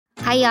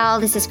Hi, y'all.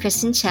 This is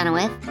Kristen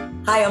Chenoweth.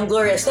 Hi, I'm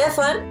Gloria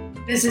Stefan.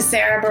 This is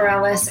Sarah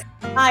Bareilles.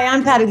 Hi,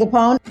 I'm Patti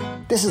LuPone.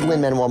 This is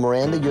Lin-Manuel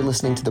Miranda. You're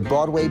listening to the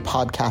Broadway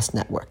Podcast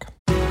Network.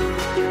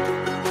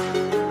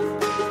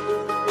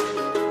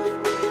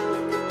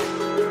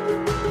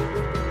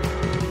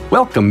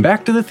 Welcome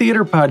back to the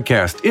Theater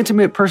Podcast,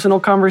 intimate personal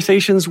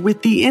conversations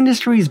with the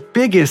industry's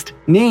biggest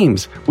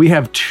names. We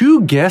have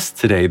two guests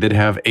today that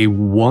have a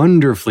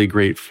wonderfully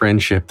great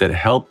friendship that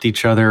helped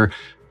each other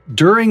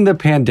during the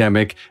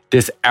pandemic.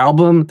 This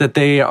album that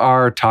they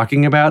are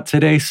talking about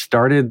today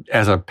started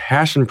as a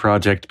passion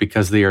project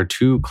because they are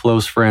two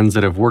close friends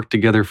that have worked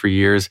together for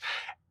years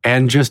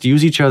and just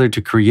use each other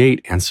to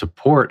create and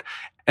support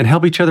and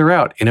help each other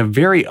out in a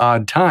very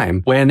odd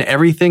time when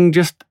everything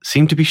just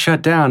seemed to be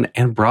shut down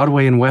and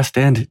Broadway and West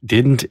End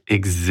didn't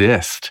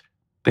exist.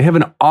 They have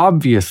an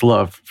obvious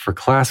love for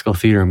classical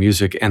theater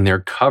music, and their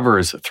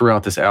covers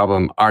throughout this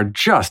album are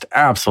just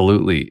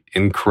absolutely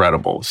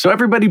incredible. So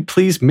everybody,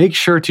 please make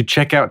sure to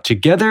check out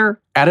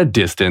Together at a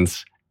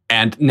Distance.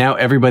 And now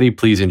everybody,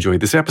 please enjoy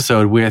this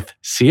episode with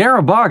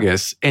Sierra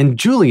Boggess and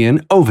Julian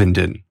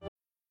Ovenden.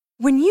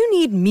 When you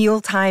need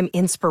mealtime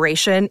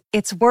inspiration,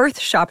 it's worth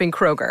shopping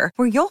Kroger,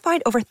 where you'll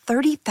find over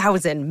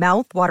 30,000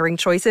 mouth-watering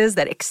choices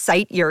that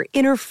excite your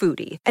inner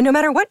foodie. And no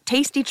matter what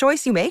tasty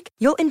choice you make,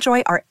 you'll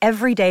enjoy our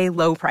everyday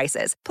low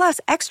prices, plus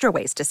extra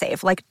ways to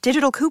save, like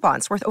digital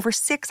coupons worth over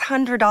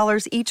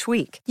 $600 each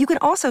week. You can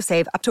also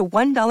save up to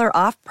 $1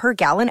 off per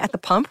gallon at the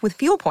pump with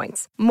fuel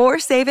points. More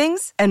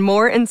savings and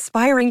more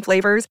inspiring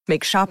flavors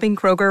make shopping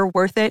Kroger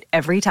worth it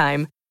every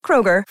time.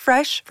 Kroger,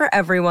 fresh for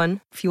everyone.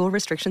 Fuel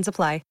restrictions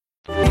apply.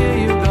 Here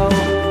you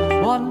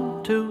go,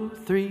 1, 2,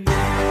 3.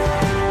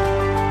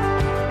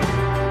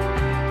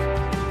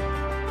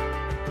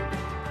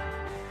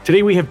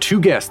 Today we have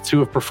two guests who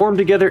have performed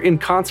together in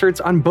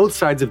concerts on both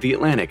sides of the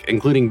Atlantic,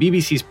 including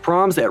BBC's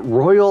Proms at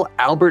Royal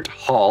Albert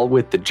Hall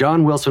with the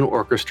John Wilson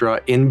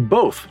Orchestra in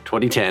both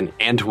 2010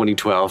 and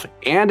 2012,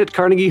 and at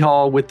Carnegie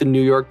Hall with the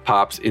New York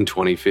Pops in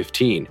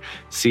 2015.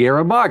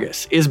 Sierra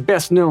Boggess is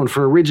best known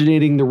for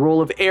originating the role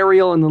of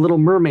Ariel in The Little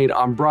Mermaid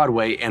on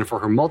Broadway and for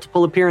her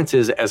multiple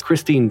appearances as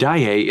Christine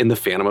Daae in The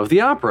Phantom of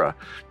the Opera.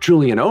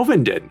 Julian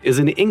Ovenden is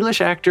an English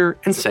actor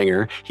and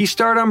singer. He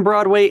starred on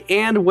Broadway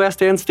and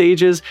West End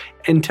stages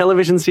and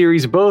television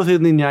series both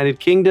in the United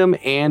Kingdom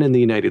and in the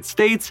United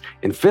States,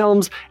 in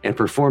films, and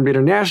performed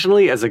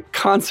internationally as a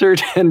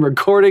concert and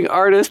recording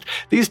artist.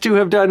 These two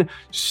have done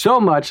so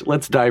much.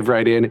 Let's dive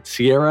right in.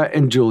 Sierra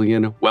and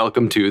Julian,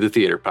 welcome to the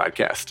Theater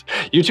Podcast.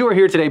 You two are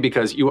here today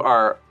because you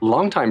are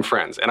longtime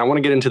friends, and I want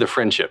to get into the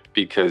friendship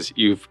because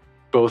you've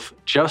both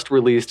just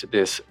released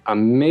this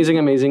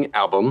amazing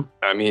album.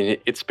 I mean,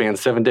 it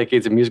spans 7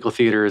 decades of musical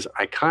theater's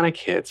iconic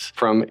hits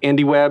from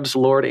Andy Webb's,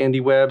 Lord Andy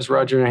Webb's,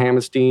 Roger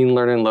Hammerstein,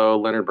 Leonard Lowe,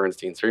 Leonard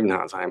Bernstein,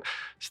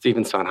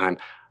 Stephen Sondheim.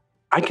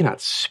 I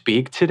cannot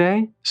speak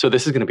today, so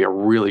this is going to be a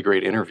really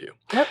great interview.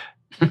 Yep.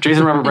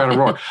 Jason Robert Brown and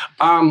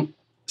Roar.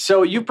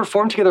 So you've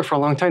performed together for a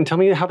long time. Tell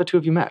me how the two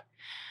of you met.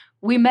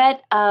 We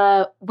met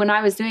when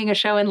I was doing a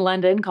show in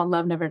London called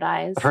Love Never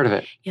Dies. I've heard of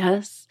it.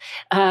 Yes.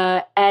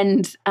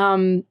 And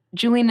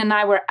Julian and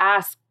I were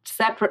asked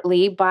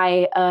separately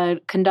by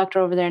a conductor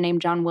over there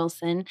named John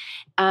Wilson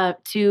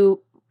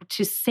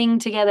to sing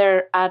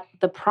together at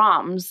the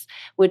Proms,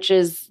 which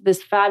is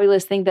this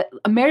fabulous thing that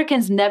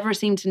Americans never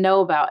seem to know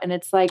about. And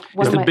it's like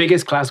it's the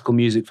biggest classical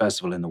music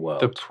festival in the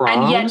world. The Proms?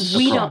 And yet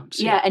we Proms,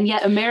 don't, and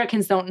yet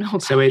Americans don't know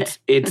about so it.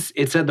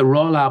 It's at the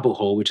Royal Albert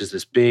Hall, which is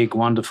this big,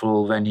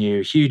 wonderful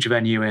venue, huge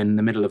venue in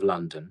the middle of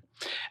London.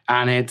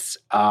 And it's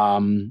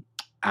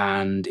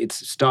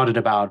started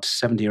about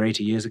 70 or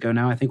 80 years ago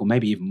now, I think, or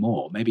maybe even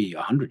more, maybe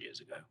 100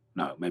 years ago.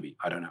 No, maybe,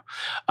 I don't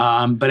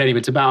know. But anyway,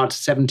 it's about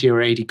 70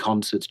 or 80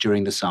 concerts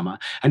during the summer.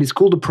 And it's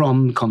called the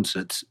Prom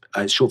Concerts.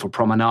 It's short for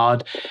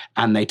Promenade.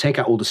 And they take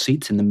out all the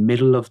seats in the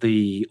middle of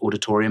the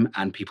auditorium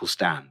and people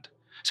stand.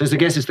 So I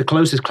guess it's the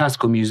closest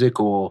classical music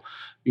or,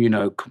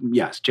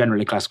 yes,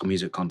 generally classical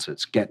music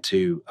concerts get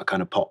to a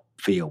kind of pop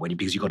feel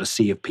because you've got a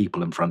sea of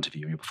people in front of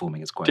you and you're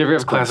performing. It's quite. Do you ever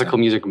have classical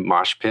music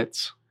mosh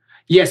pits?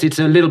 Yes, it's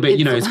a little bit,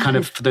 it's kind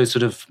of for those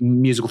sort of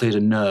musical theatre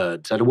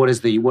nerds.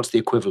 What's the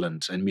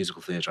equivalent in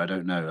musical theatre? I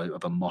don't know,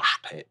 of a mosh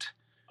pit.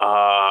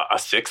 A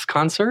Six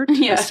concert?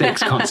 Yeah. A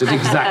Six concert,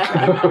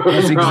 exactly.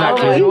 That's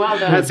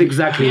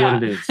exactly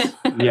what it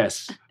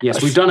is.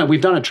 Yes. We've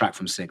done a track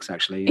from Six,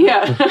 actually.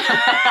 Yeah.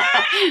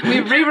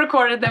 We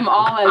re-recorded them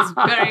all as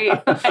very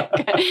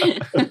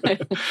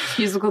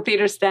musical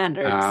theatre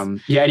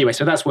standards. Anyway,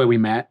 so that's where we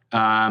met.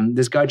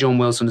 This guy, John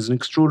Wilson, is an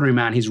extraordinary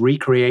man. He's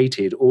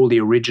recreated all the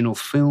original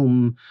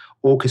film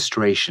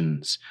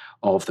orchestrations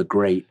of the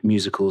great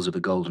musicals of the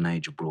golden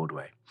age of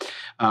Broadway.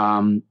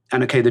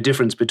 The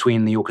difference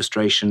between the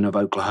orchestration of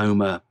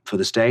Oklahoma for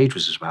the stage,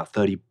 which is about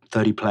 30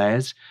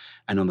 players,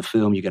 and on the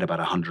film you get about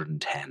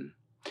 110.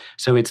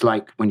 So it's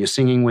like when you're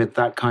singing with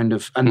that kind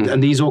of,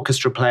 and these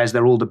orchestra players,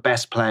 they're all the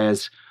best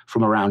players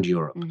from around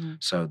Europe. Mm-hmm.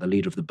 So the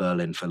leader of the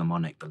Berlin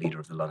Philharmonic, the leader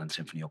of the London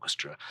Symphony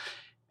Orchestra.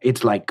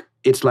 It's like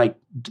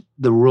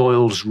the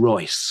Rolls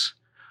Royce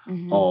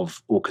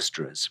of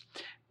orchestras.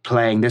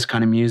 playing this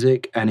kind of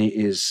music, and it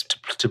is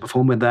to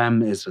perform with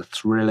them is a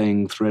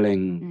thrilling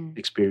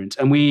experience.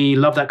 And we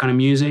love that kind of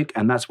music,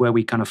 and that's where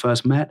we kind of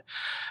first met.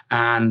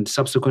 And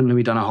subsequently,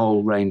 we've done a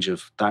whole range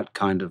of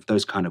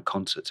those kind of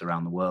concerts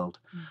around the world.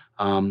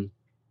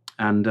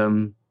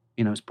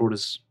 It's brought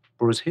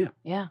us here.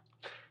 Yeah.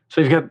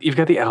 So you've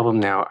got the album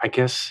now. I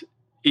guess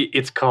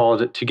it's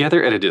called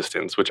Together at a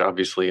Distance, which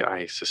obviously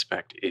I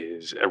suspect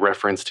is a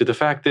reference to the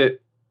fact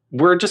that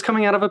we're just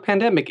coming out of a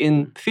pandemic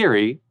in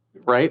theory,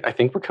 right? I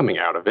think we're coming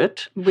out of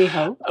it. We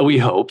hope. We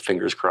hope,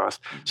 fingers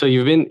crossed. So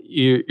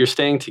you're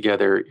staying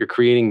together, you're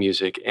creating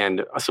music,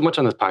 and so much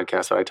on this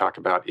podcast that I talk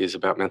about is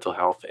about mental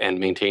health and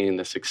maintaining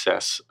the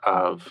stress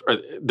of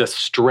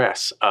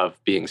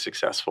being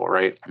successful,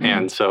 right? Mm-hmm.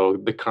 And so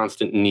the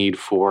constant need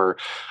for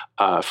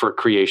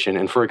creation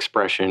and for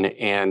expression,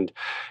 and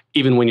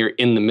even when you're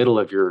in the middle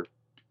of your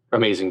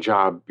amazing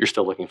job, you're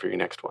still looking for your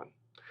next one.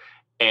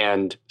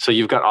 And so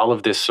you've got all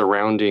of this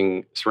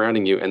surrounding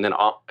you, and then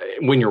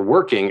when you're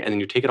working, and then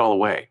you take it all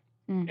away,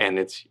 and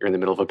you're in the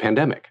middle of a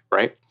pandemic,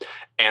 right?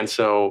 And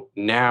so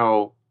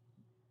now,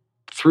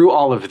 through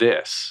all of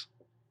this,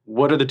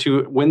 when did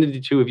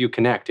the two of you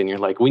connect? And you're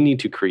like, we need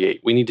to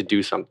create, we need to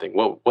do something.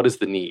 Well, what is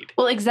the need?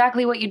 Well,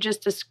 exactly what you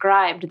just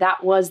described.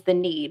 That was the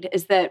need.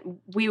 Is that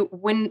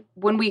when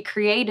we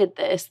created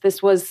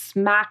this was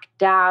smack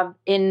dab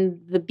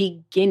in the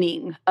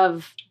beginning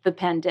of the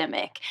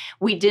pandemic.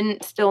 We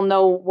didn't still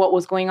know what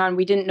was going on.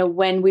 We didn't know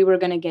when we were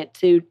going to get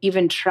to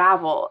even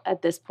travel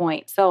at this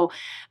point. So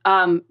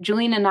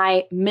Julian and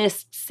I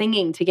missed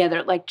singing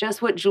together, like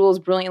just what Jules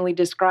brilliantly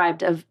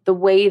described of the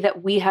way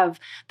that we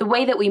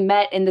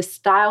met in the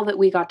style that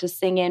we got to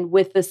sing in,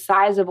 with the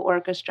size of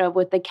orchestra,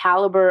 with the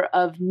caliber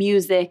of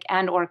music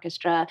and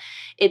orchestra.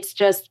 It's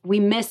just, we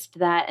missed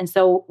that. And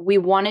so we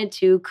wanted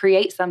to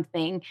create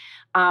something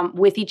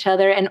with each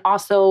other, and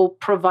also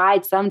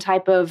provide some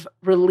type of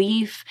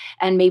relief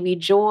and maybe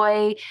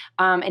joy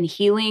and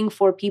healing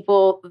for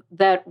people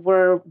that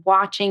were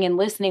watching and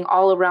listening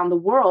all around the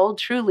world,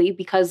 truly,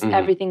 because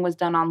everything was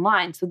done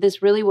online. So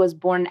this really was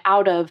born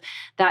out of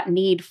that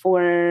need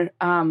for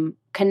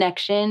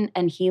connection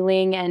and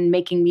healing and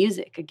making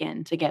music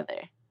again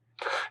together.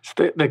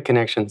 So the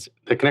connection's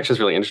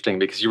really interesting,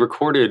 because you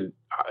recorded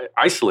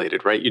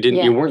isolated, right?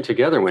 You weren't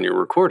together when you were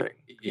recording.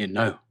 Yeah,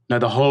 no,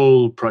 the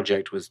whole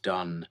project was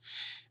done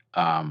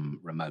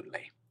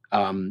remotely.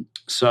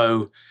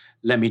 So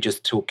let me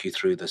just talk you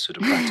through the sort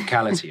of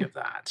practicality of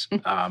that.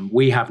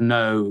 We have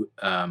no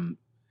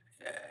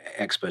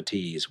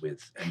expertise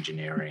with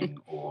engineering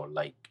or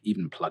like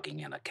even plugging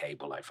in a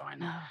cable. I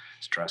find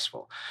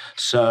stressful.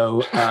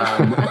 So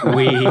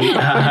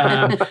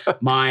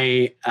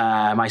my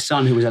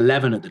son, who was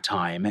 11 at the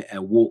time,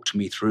 walked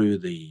me through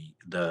the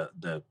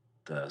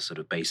sort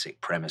of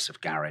basic premise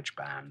of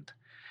GarageBand,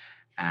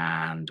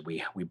 and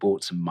we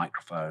bought some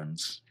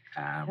microphones.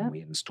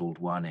 We installed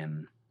one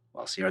in.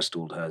 Well, Sierra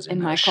installed hers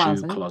in her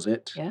shoe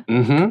closet. Yeah.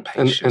 Mm-hmm.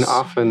 And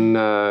often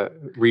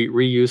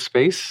reuse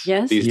space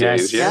these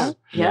days. Yeah.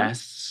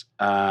 Yes.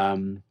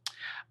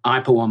 I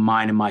put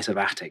mine in my sort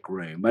of attic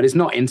room, but it's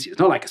not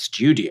like a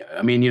studio.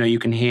 I mean, you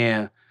can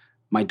hear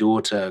my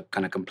daughter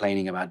kind of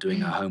complaining about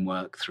doing her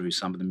homework through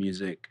some of the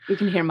music. You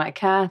can hear my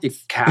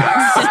cats.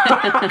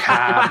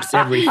 Cabs,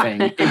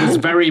 everything. It was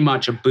very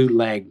much a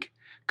bootleg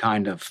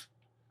kind of,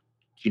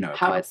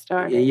 how it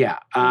started. Yeah.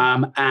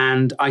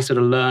 And I sort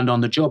of learned on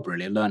the job,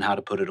 really. I learned how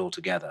to put it all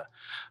together.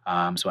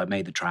 So I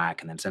made the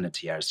track and then sent it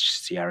to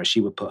Sierra.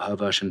 She would put her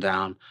version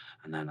down,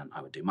 and then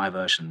I would do my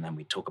version, and then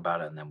we'd talk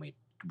about it, and then we'd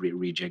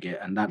rejig it.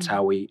 And that's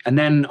how and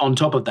then on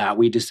top of that,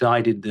 we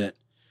decided that,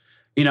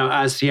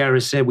 as Sierra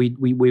said,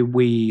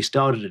 we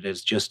started it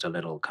as just a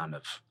little kind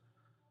of,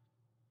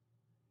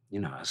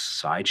 a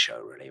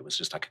sideshow, really. It was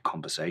just like a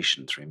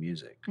conversation through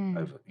music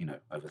over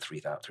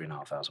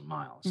 3,500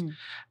 miles.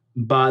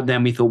 But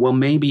then we thought, well,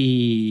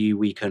 maybe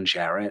we can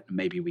share it.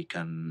 Maybe we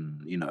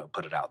can,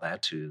 put it out there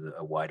to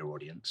a wider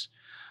audience.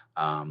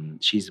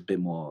 She's a bit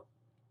more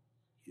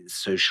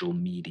social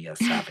media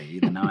savvy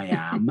than I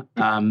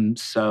am.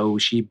 So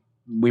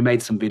we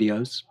made some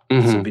videos,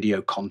 some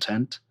video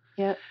content.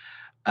 Yep.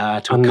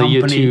 On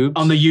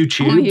the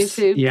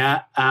YouTubes.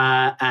 Yeah.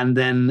 And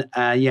then,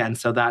 and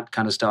so that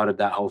kind of started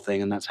that whole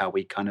thing. And that's how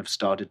we kind of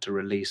started to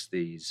release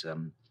these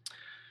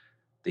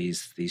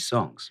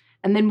songs.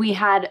 And then we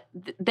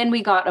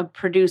got a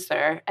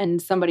producer and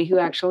somebody who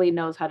actually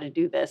knows how to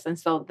do this. And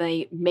so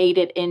they made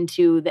it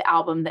into the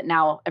album that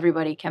now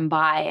everybody can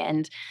buy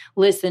and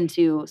listen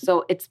to.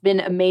 So it's been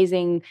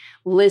amazing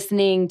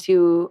listening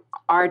to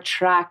our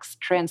tracks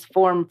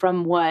transform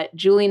from what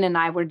Julian and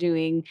I were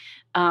doing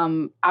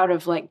out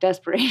of like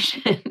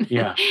desperation.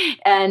 Yeah.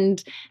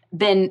 And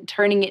then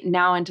turning it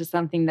now into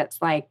something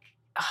that's like,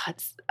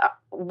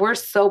 we're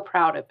so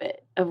proud of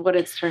it, of what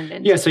it's turned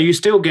into. Yeah, so you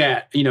still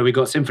get, we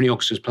got symphony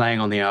orchestras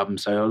playing on the album,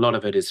 so a lot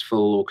of it is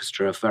full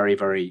orchestra, very,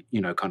 very,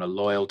 kind of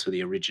loyal to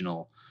the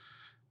original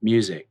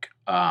music.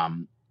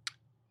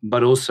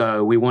 But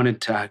also we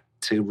wanted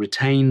to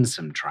retain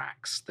some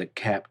tracks that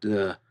kept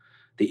the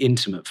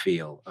intimate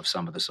feel of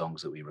some of the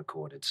songs that we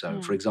recorded.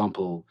 So, for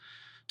example,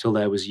 Till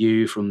There Was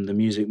You from The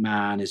Music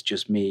Man is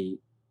just me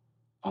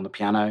on the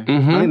piano.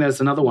 Mhm. I think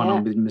there's another one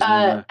on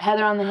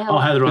Heather on the Hill. Oh,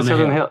 Heather on the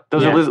Hill.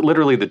 Those Yeah. are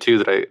literally the two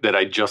that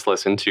I just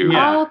listened to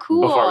Yeah. Oh,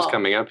 cool. before I was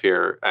coming up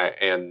here,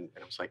 and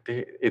I was like,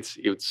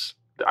 it's.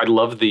 I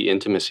love the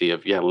intimacy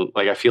of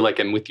like I feel like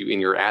I'm with you in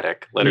your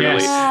attic,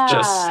 literally. Yes.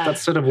 Just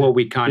That's sort of what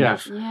we kind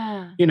of,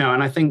 Yeah.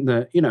 and I think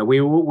that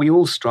we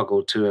all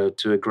struggled to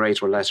a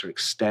greater or lesser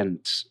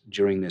extent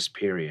during this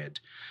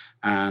period,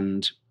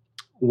 and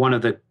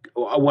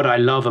what I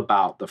love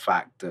about the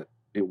fact that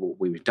what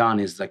we've done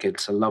is like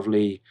it's a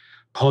lovely,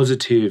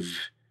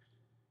 positive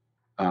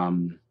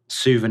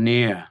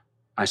souvenir,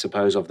 I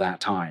suppose, of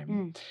that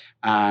time,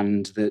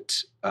 and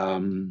that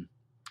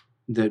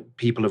that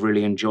people have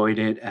really enjoyed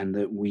it, and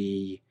that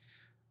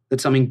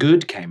something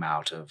good came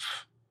out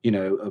of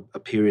a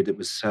period that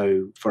was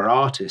so, for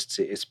artists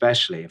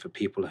especially, for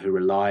people who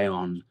rely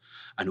on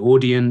an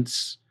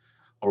audience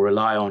or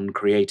rely on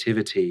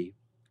creativity,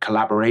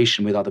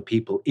 collaboration with other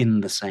people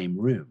in the same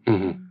room.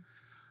 Mhm.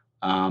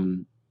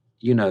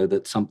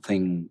 That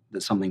something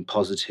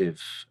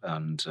positive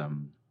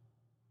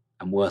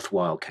and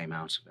worthwhile came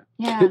out of it.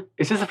 Yeah.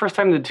 Is this the first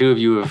time the two of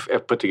you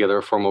have put together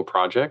a formal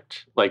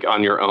project, like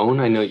on your own?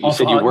 I know you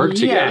said you worked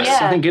together.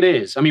 Yes, I think it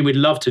is. I mean, we'd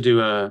love to do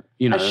a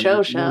show.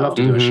 We'd love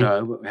to do a Mhm.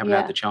 show, but we haven't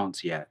had the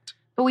chance yet.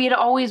 But we had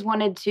always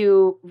wanted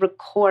to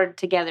record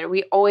together.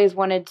 We always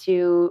wanted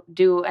to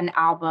do an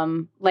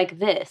album like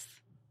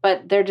this,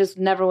 but there just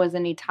never was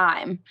any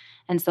time.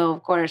 And so,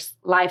 of course,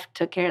 life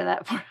took care of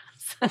that for us.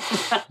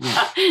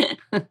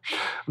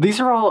 These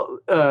are all,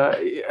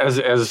 as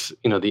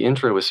the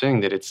intro was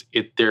saying, that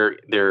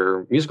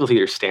they're musical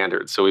theater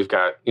standards. So we've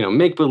got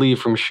Make Believe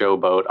from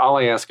Showboat, All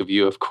I Ask of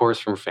You, of course,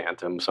 from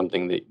Phantom,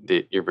 something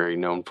that you're very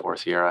known for,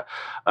 Sierra.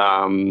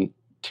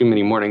 Too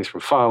Many Mornings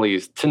from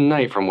Follies,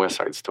 Tonight from West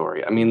Side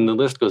Story. I mean, the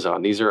list goes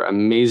on. These are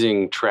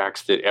amazing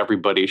tracks that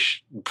everybody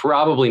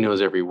probably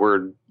knows every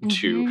word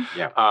to.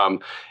 Yeah.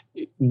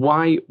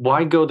 Why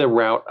go the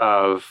route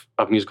of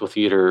musical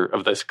theater,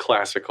 of this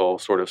classical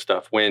sort of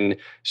stuff, when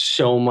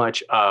so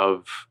much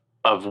of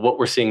what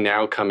we're seeing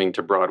now coming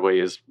to Broadway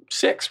is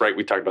Six, right?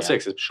 We talked about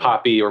Six. It's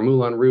Poppy or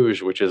Moulin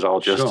Rouge, which is all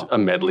just a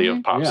medley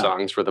of pop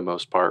songs for the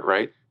most part,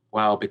 right?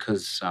 Well,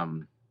 because,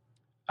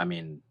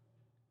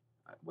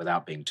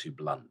 without being too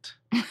blunt.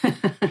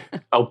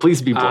 Oh,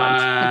 please be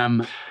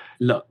blunt.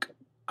 Look,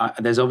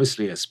 there's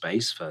obviously a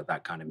space for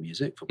that kind of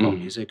music, for pop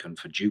music and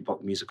for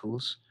jukebox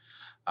musicals.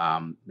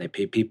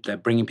 They're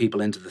bringing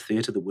people into the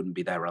theatre that wouldn't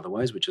be there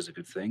otherwise, which is a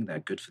good thing. They're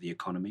good for the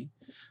economy.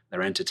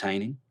 They're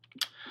entertaining.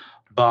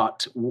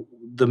 But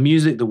the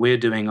music that we're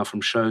doing are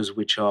from shows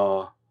which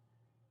are,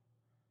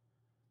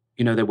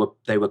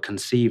 they were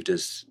conceived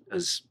as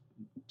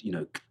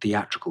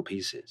theatrical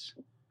pieces.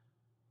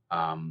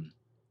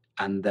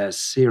 And they're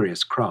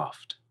serious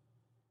craft.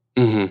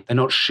 Mm-hmm. They're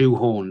not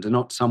shoehorned. They're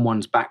not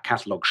someone's back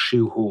catalogue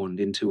shoehorned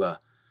into a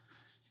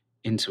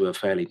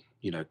fairly,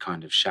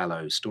 kind of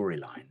shallow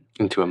storyline.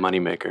 Into a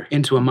moneymaker.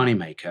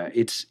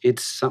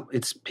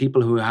 It's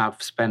people who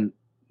have spent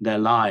their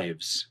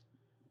lives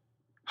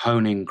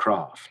honing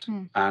craft.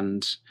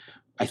 And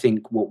I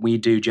think what we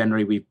do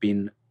generally, we've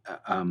been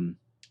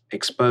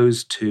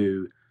exposed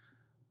to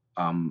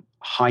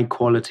high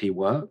quality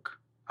work.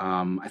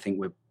 I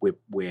think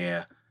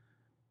we're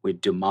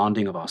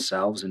demanding of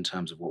ourselves in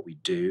terms of what we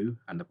do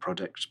and the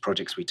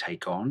projects we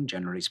take on,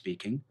 generally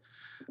speaking.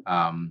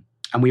 And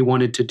we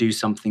wanted to do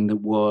something that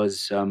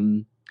was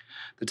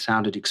that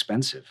sounded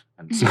expensive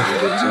and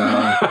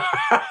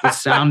that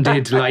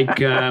sounded like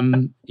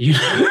that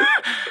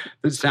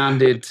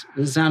sounded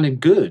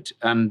good.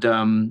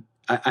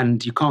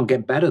 And you can't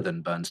get better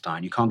than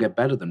Bernstein. You can't get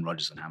better than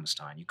Rodgers and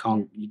Hammerstein. You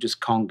just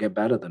can't get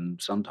better than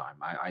Sondheim.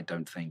 I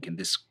don't think in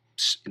this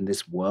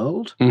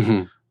world.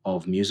 Mm-hmm.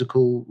 Of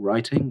musical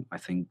writing. I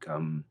think,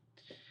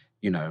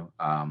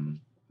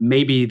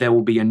 maybe there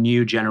will be a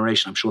new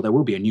generation. I'm sure there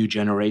will be a new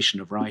generation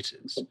of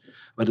writers.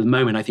 But at the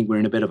moment, I think we're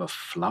in a bit of a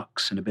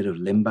flux and a bit of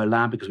limbo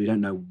land because we don't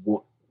know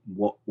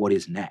what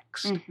is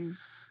next. Mm-hmm.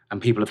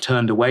 And people have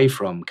turned away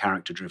from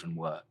character-driven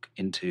work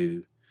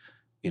into,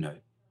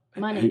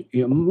 money.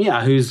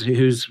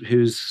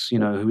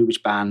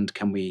 Which band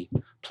can we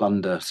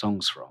plunder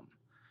songs from,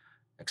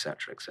 et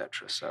cetera, et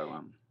cetera.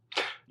 So,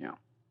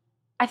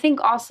 I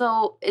think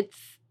also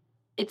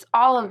it's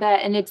all of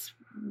that, and it's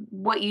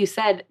what you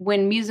said,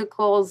 when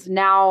musicals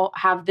now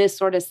have this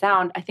sort of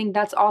sound. I think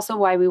that's also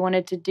why we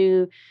wanted to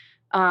do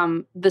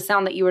the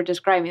sound that you were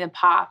describing, the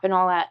pop and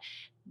all that.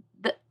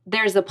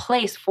 There's a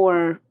place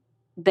for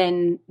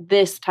then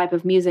this type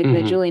of music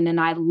that Julian and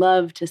I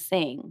love to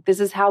sing.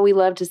 This is how we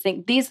love to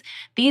sing. These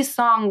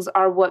songs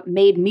are what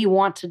made me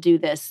want to do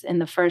this in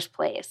the first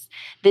place.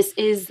 This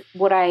is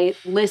what I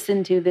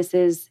listen to. This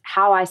is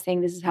how I sing.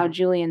 This is how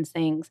Julian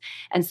sings.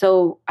 And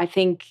so I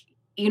think,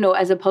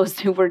 as opposed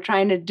to we're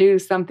trying to do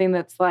something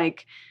that's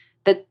like,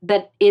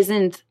 that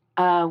isn't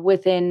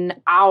within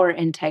our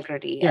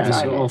integrity as it's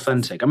artists.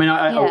 authentic. I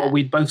mean,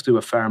 we both do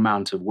a fair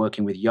amount of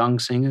working with young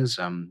singers,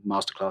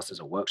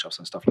 masterclasses or workshops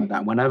and stuff like that.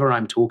 And whenever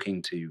I'm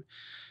talking to,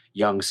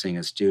 young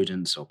singers,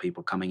 students, or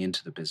people coming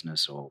into the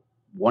business or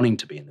wanting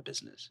to be in the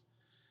business,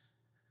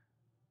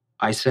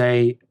 I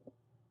say,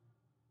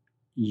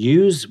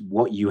 use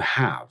what you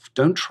have.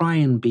 Don't try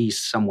and be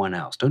someone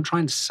else. Don't try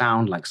and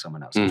sound like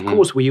someone else. Of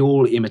course, we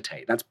all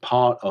imitate. That's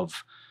part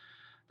of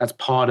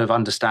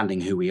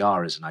understanding who we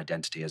are as an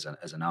identity, as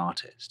an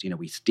artist.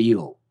 We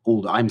steal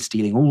I'm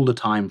stealing all the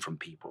time from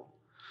people.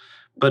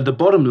 But the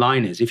bottom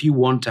line is, if you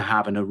want to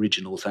have an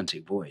original,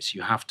 authentic voice,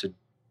 you have to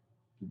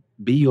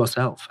be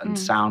yourself and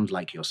sound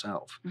like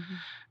yourself.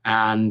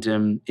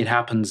 And it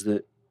happens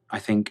that I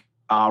think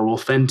our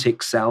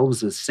authentic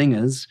selves as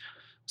singers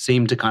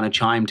seem to kind of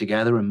chime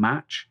together and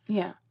match.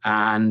 Yeah.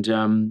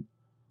 And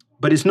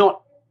but it's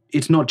not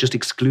just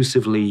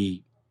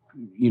exclusively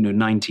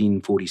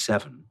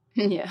 1947.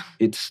 Yeah.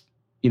 It's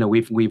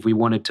we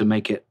wanted to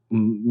make it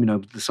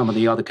some of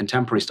the other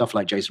contemporary stuff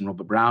like Jason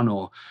Robert Brown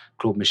or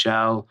Claude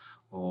Michel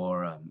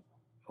or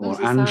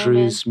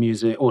Andrew's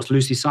music or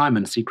Lucy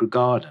Simon, Secret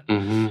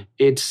Garden.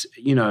 It's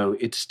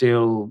it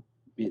still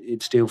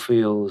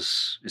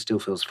feels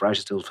fresh,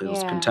 it still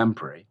feels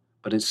contemporary,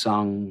 but it's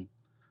sung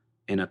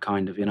in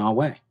our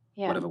way,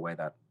 whatever way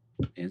that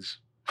is.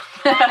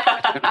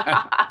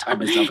 Tie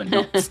myself in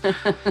knots.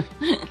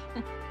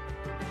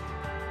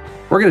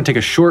 We're going to take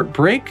a short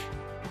break.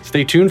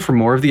 Stay tuned for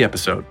more of the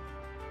episode.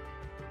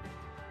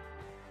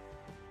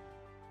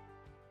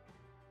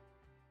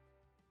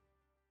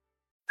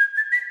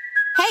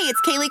 Hey,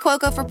 it's Kaylee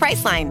Cuoco for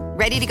Priceline.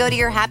 Ready to go to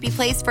your happy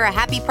place for a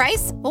happy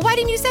price? Well, why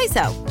didn't you say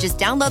so? Just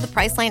download the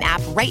Priceline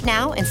app right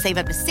now and save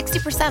up to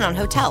 60% on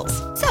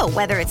hotels. So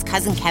whether it's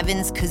Cousin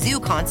Kevin's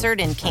Kazoo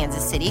Concert in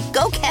Kansas City,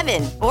 go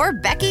Kevin, or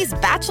Becky's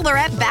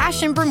Bachelorette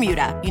Bash in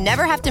Bermuda, you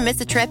never have to miss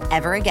a trip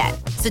ever again.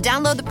 So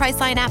download the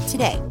Priceline app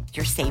today.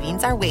 Your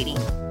savings are waiting.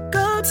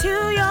 Go to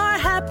your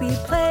happy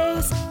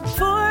place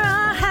for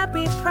a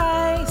happy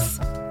price.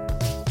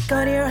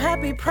 Go to your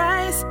happy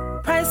price,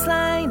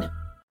 Priceline.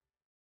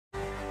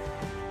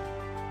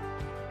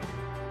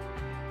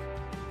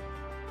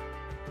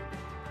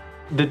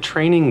 The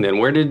training then,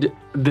 where did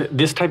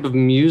this type of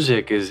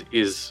music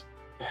is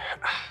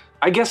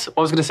I guess I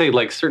was going to say,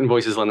 like, certain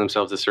voices lend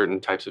themselves to certain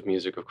types of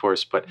music, of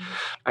course, but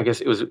I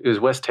guess it was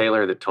Wes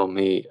Taylor that told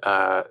me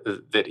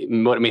that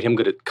what made him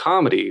good at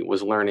comedy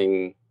was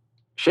learning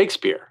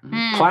Shakespeare,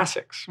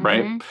 classics,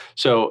 right?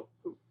 So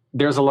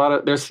there's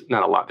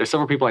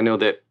several people I know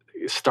that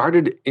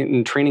started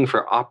in training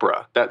for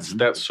opera.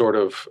 That's sort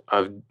of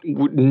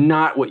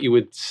not what you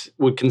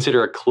would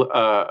consider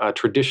a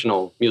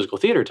traditional musical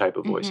theater type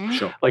of voice.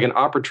 Sure. Like an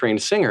opera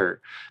trained singer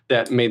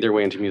that made their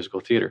way into musical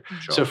theater.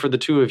 Sure. So for the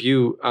two of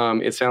you,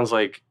 it sounds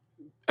like,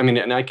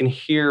 and I can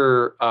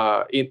hear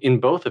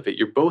in both of it,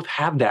 you both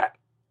have that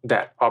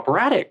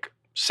operatic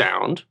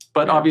sound,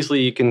 but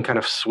obviously you can kind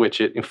of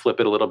switch it and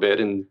flip it a little bit.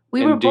 And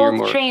we were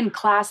both trained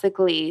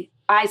classically.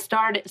 I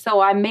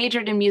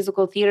majored in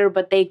musical theater,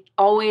 but they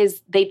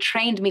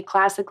trained me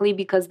classically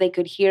because they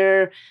could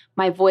hear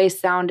my voice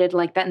sounded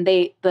like that. And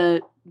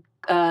the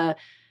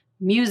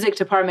music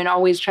department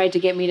always tried to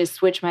get me to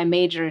switch my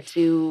major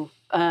to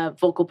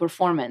vocal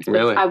performance. But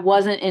really? I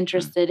wasn't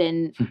interested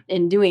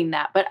in doing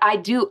that. But I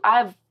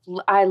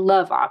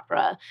love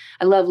opera.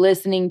 I love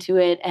listening to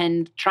it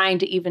and trying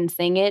to even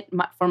sing it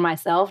for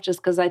myself, just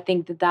because I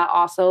think that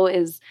also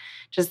is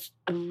just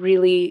a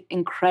really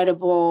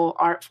incredible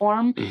art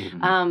form.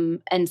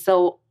 And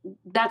so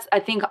that's, I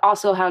think,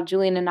 also how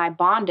Julian and I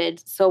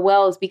bonded so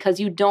well, is because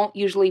you don't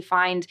usually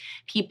find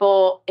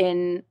people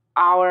in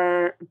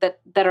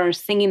that are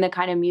singing the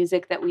kind of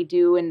music that we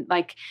do. And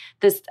like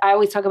this, I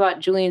always talk about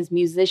Julian's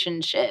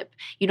musicianship.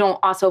 You don't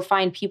also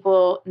find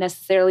people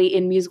necessarily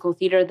in musical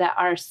theater that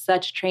are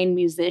such trained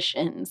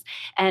musicians.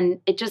 And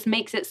it just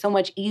makes it so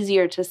much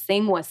easier to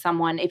sing with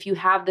someone if you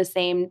have the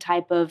same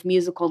type of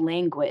musical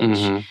language.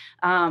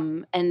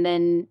 And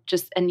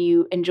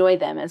you enjoy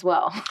them as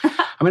well.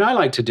 I mean, I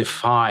like to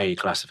defy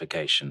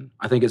classification.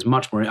 I think it's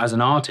much more, as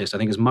an artist, I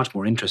think it's much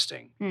more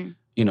interesting.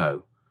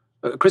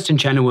 Kristen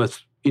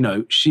Chenoweth,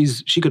 she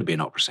could have been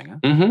an opera singer.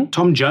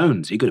 Tom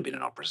Jones, he could have been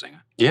an opera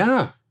singer.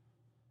 Yeah.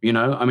 If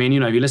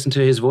you listen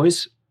to his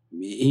voice,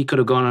 he could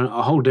have gone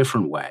a whole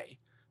different way.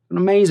 An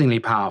amazingly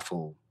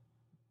powerful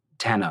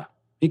tenor.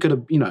 He could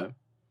have,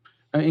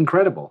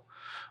 incredible.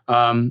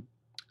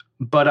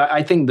 But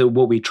I think that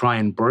what we try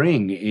and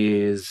bring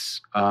is,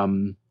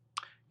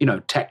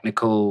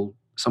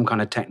 some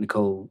kind of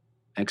technical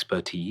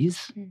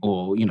expertise,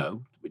 or, we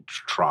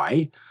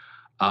try.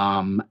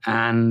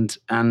 And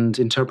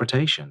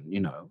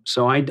interpretation,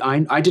 So I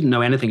didn't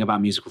know anything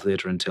about musical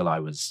theater until I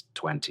was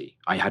 20.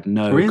 I had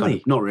no...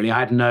 Really? Not really.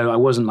 I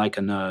wasn't like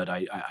a nerd.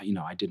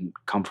 I didn't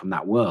come from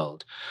that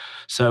world.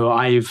 So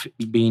I've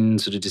been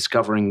sort of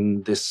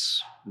discovering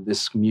this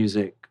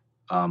music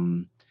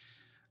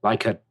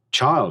like a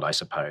child, I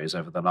suppose,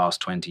 over the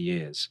last 20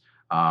 years.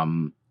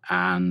 And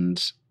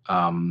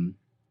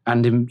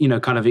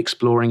kind of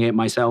exploring it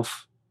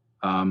myself.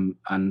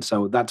 And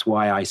so that's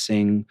why I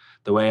sing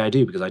the way I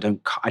do, because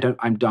I'm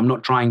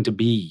not trying to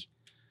be,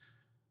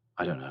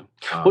 I don't know.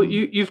 Well,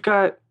 you've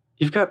got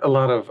a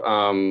lot of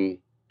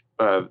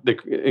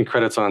in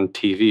credits on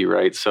TV,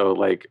 right? So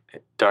like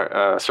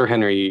Sir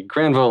Henry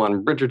Granville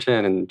on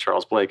Bridgerton and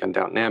Charles Blake on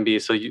Downton Abbey.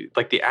 So you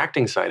like the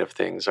acting side of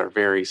things are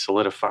very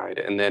solidified.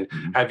 And then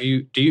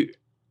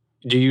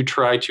do you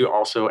try to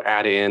also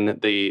add in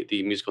the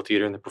musical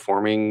theater and the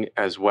performing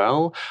as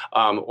well,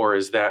 or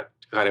is that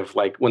kind of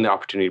like when the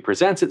opportunity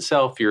presents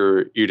itself,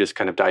 you just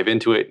kind of dive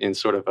into it in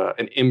sort of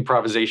an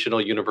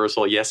improvisational,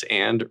 universal yes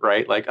and,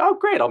 right? Like, oh,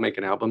 great, I'll make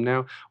an album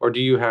now. Or do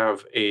you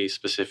have a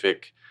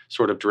specific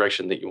sort of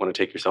direction that you want to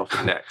take yourself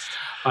in next?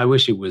 I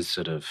wish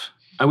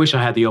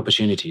I had the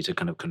opportunity to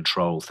kind of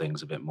control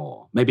things a bit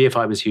more. Maybe if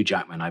I was Hugh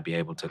Jackman, I'd be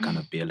able to kind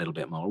of be a little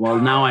bit more, well,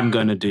 now I'm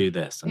going to do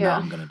this and now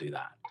I'm going to do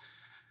that.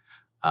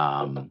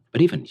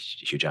 But even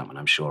Hugh Jackman,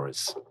 I'm sure,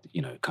 is,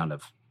 kind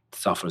of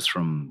suffers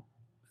from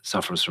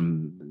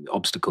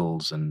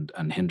obstacles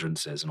and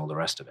hindrances and all the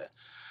rest of it.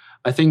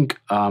 I think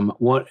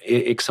what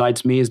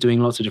excites me is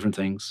doing lots of different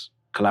things,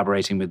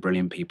 collaborating with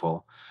brilliant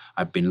people.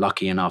 I've been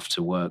lucky enough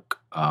to work,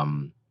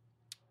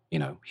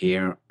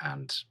 here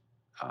and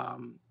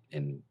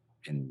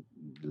in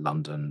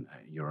London,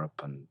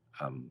 Europe, and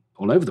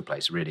all over the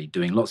place, really,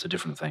 doing lots of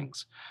different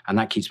things. And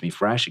that keeps me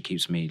fresh. It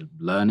keeps me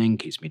learning,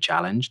 keeps me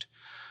challenged.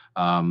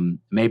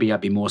 Maybe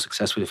I'd be more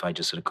successful if I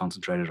just sort of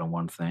concentrated on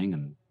one thing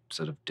and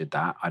sort of did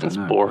that. I don't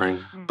know. It's boring.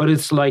 But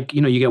it's like,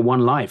 you get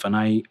one life, and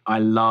I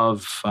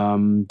love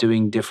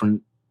doing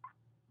different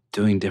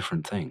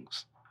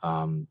things.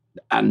 And,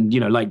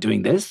 like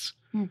doing this,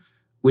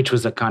 which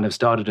was a kind of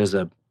started as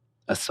a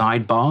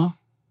sidebar.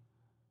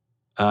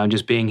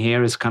 Just being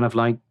here is kind of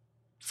like,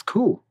 it's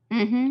cool.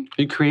 Mm-hmm.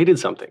 You created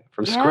something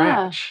from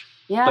scratch.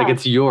 Yeah. Like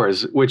it's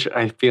yours, which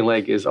I feel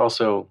like is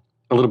also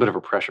a little bit of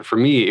a pressure. For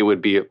me, it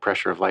would be a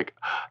pressure of like,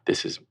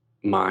 this is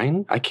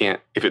mine. I can't,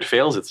 if it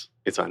fails,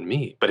 it's on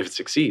me. But if it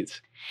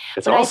succeeds,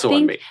 it's also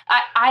on me.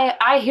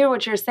 I hear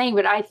what you're saying,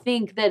 but I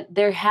think that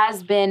there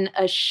has been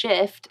a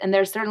shift, and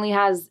there certainly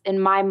has in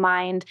my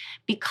mind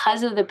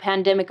because of the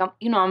pandemic.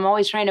 I'm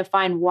always trying to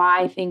find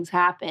why things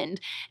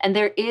happened. And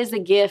there is a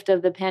gift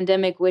of the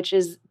pandemic, which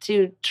is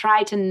to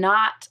try to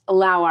not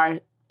allow our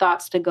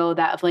thoughts to go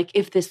that of like,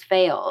 if this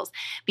fails,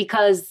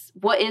 because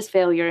what is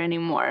failure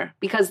anymore?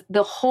 Because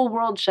the whole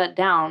world shut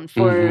down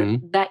for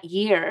that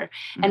year.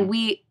 And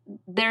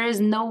there is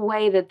no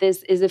way that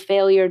this is a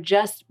failure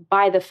just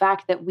by the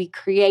fact that we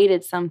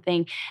created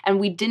something,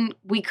 and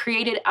we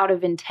created out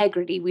of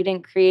integrity. We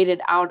didn't create it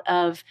out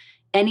of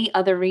any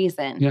other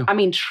reason. Yeah. I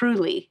mean,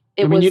 truly.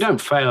 You don't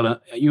fail.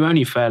 You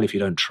only fail if you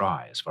don't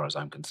try, as far as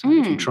I'm concerned.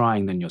 If you're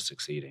trying, then you're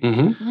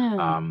succeeding.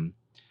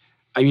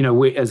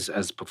 We,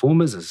 as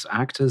performers, as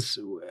actors,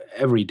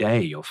 every day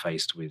you're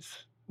faced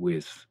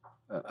with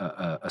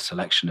a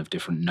selection of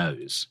different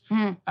no's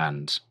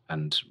and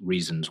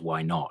reasons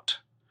why not.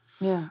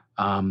 Yeah.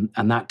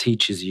 And that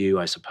teaches you,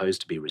 I suppose,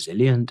 to be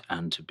resilient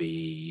and to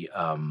be,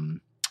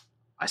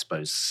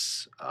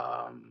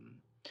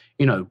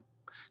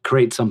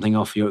 create something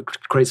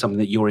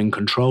that you're in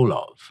control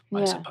of.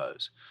 I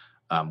suppose.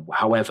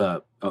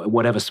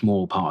 Whatever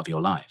small part of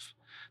your life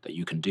that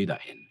you can do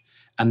that in.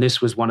 And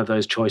this was one of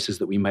those choices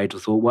that we made. We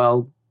thought,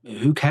 well,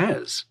 who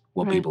cares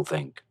what people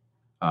think,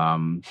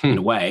 in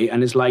a way?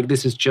 And it's like,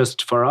 this is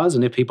just for us.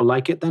 And if people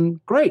like it, then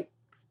great.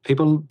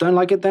 People don't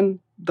like it, then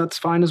that's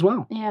fine as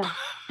well. Yeah.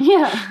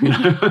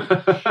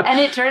 And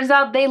it turns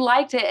out they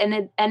liked it,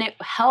 and it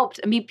helped.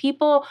 I mean,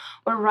 people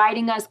were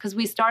writing us because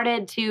we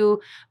started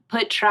to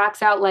put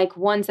tracks out like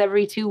once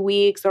every 2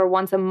 weeks or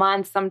once a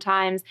month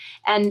sometimes.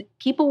 And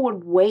people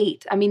would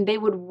wait. I mean, they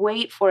would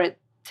wait for it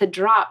to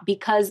drop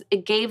because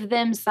it gave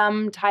them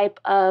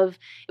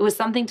it was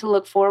something to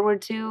look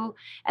forward to,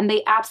 and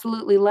they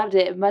absolutely loved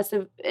it.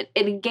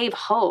 It gave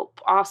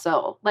hope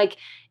also. Like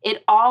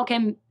it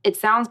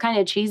sounds kind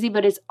of cheesy,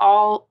 but it's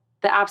all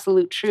the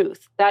absolute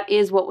truth. That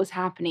is what was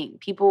happening.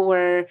 People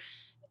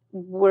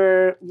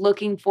were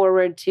looking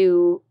forward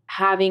to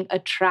having a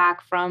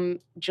track from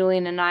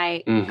Julian and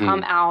I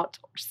come out,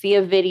 see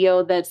a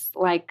video that's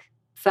like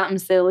something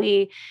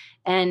silly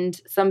and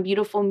some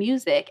beautiful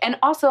music. And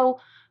also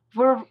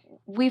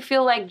we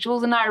feel like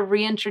Jules and I are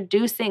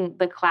reintroducing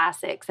the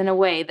classics in a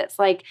way that's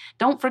like,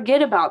 don't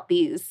forget about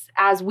these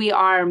as we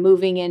are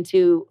moving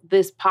into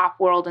this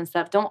pop world and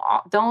stuff.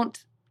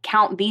 Don't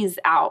count these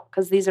out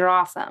because these are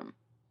awesome.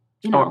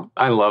 Oh,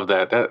 I love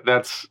that.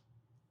 That's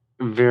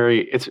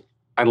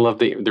I love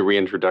the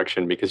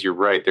reintroduction because you're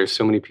right. There's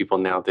so many people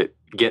now that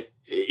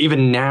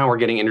even now we're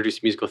getting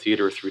introduced to musical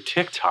theater through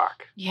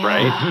TikTok,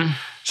 right?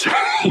 So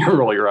you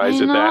roll your eyes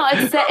at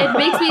that. It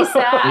makes me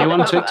sad. Are you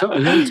on TikTok? Are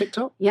you on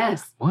TikTok?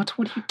 Yes. What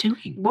are you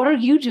doing? What are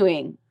you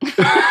doing?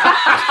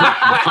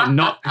 I'm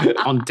not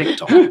on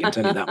TikTok, I can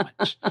tell you that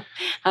much.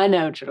 I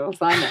know, Jules.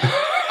 I know.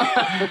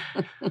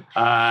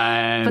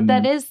 But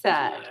that is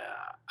sad.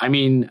 I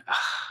mean...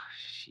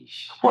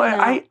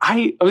 Well,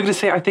 I was going to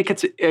say, I think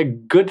it's a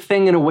good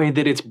thing in a way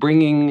that it's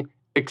making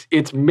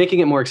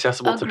it more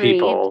accessible to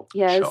people,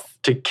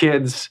 to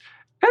kids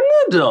and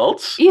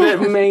adults that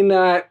may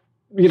not,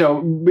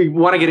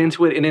 want to get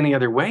into it in any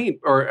other way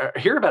or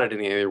hear about it in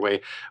any other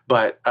way.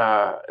 But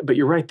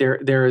you're right,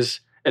 there's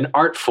an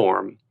art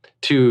form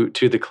to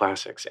the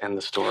classics and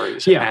the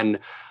stories. Yeah. And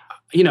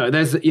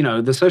there's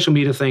the social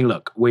media thing.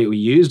 Look, we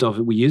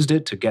used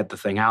it to get the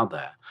thing out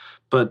there,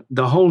 but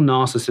the whole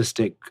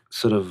narcissistic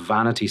sort of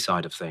vanity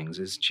side of things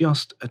is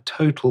just a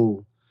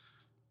total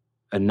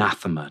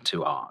anathema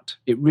to art.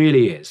 It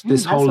really is.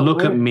 This whole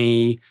look at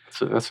me,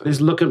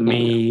 this look at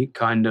me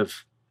kind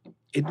of,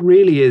 it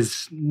really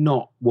is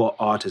not what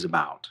art is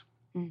about.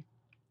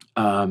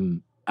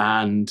 And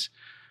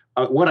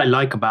what I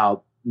like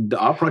about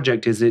our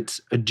project is it's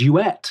a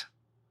duet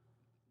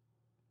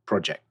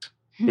project.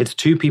 It's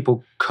two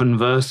people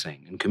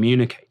conversing and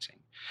communicating.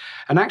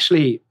 And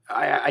actually,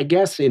 I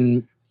guess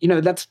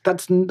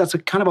that's a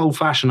kind of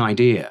old-fashioned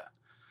idea.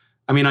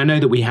 I mean, I know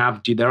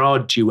that there are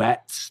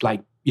duets,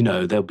 like,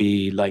 there'll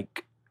be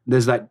like,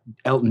 there's that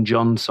Elton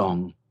John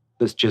song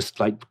that's just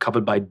like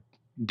covered by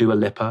Dua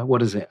Lipa.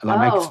 What is it? Like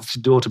my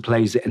daughter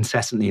plays it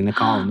incessantly in the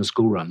car on the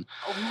school run.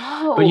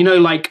 Whoa. But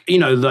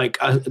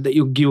that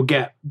you'll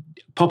get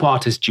pop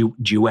artists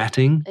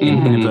duetting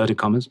in inverted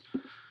commas.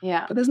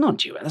 Yeah. But that's not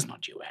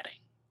duetting.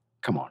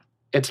 Come on.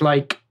 It's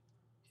like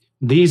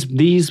most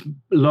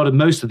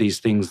of these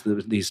things,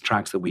 these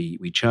tracks that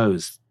we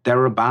chose,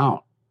 they're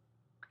about,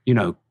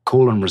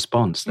 call and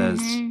response.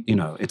 There's,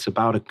 it's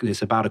about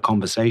a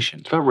conversation.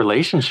 It's about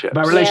relationships.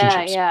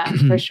 Yeah,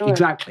 for sure.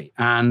 Exactly.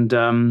 And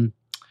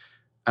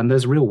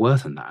there's real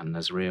worth in that, and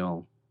there's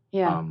real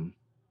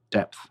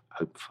depth,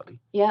 hopefully.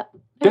 Yeah.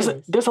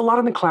 There's a lot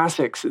in the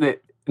classics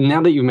that,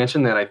 now that you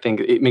mentioned that, I think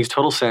it makes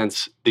total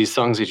sense, these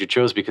songs that you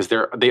chose, because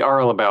they are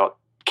all about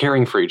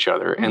caring for each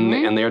other, and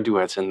they are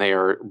duets, and they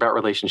are about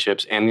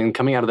relationships. And then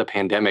coming out of the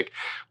pandemic,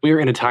 we are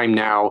in a time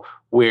now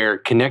where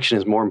connection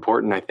is more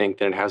important, I think,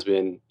 than it has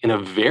been in a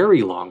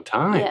very long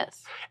time.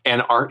 Yes.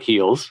 And art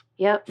heals.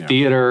 Yep.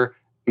 Theater,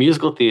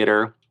 musical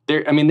theater.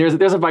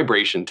 There's a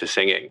vibration to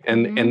singing,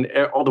 and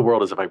all the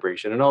world is a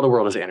vibration, and all the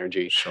world is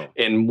energy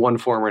in one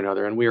form or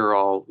another. And we are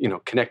all,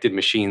 connected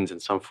machines in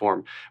some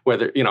form,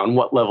 whether, on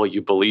what level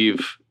you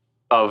believe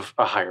of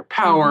a higher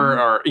power,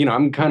 or,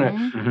 I'm kind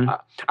of,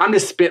 I'm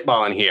just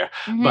spitballing here,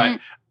 but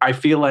I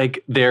feel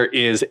like there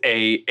is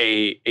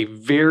a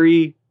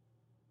very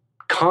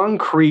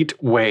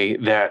concrete way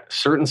that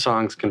certain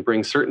songs can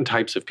bring certain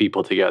types of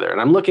people together.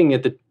 And I'm looking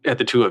at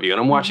the two of you,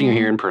 and I'm watching you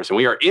here in person.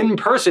 We are in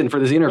person for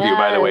this interview,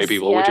 by the way,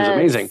 people, which is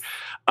amazing.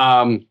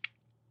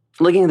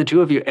 Looking at the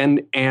two of you,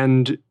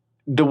 and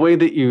the way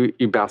that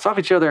you bounce off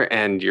each other,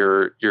 and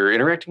you're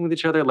interacting with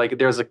each other, like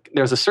there's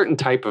a certain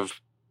type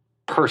of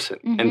person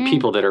and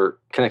people that are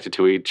connected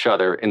to each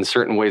other in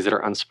certain ways that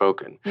are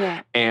unspoken.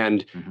 Yeah.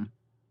 And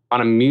on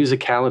a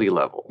musicality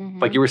level,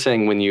 like you were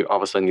saying, when you all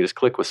of a sudden you just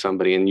click with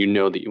somebody and you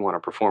know that you want to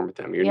perform with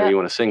them, you know you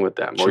want to sing with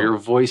them, or your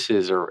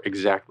voices are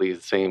exactly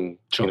the same,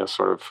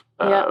 sort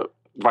of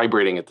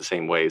vibrating at the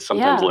same ways,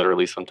 sometimes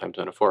literally, sometimes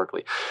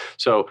metaphorically.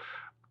 So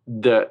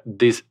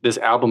this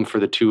album for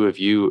the two of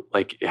you,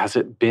 like, has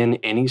it been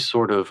any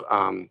sort of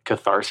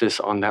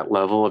catharsis on that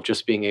level of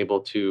just being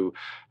able to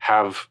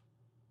have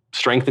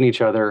strengthen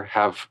each other,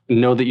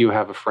 know that you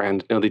have a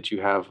friend, know that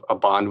you have a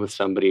bond with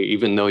somebody,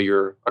 even though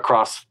you're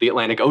across the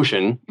Atlantic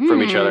Ocean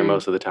from each other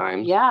most of the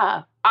time?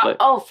 Yeah.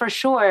 For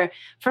sure.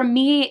 For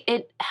me,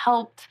 it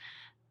helped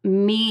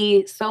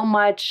me so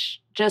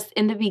much. Just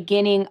in the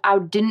beginning, I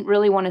didn't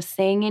really want to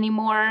sing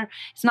anymore.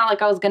 It's not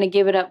like I was going to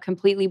give it up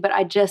completely, but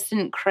I just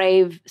didn't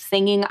crave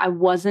singing. I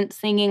wasn't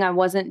singing. I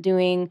wasn't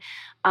doing,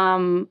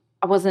 I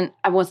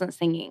wasn't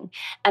singing.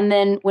 And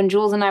then when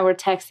Jules and I were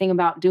texting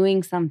about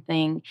doing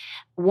something,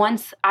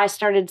 once I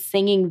started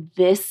singing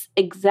this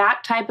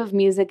exact type of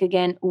music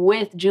again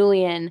with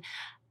Julian,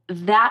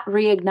 that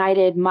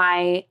reignited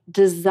my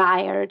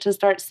desire to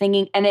start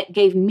singing, and it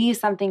gave me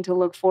something to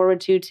look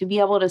forward to be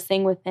able to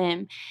sing with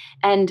him.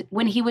 And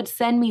when he would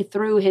send me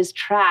through his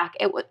track,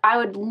 I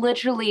would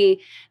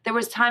literally, there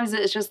was times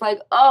that it's just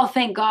like, oh,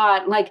 thank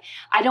God. Like,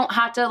 I don't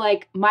have to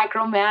like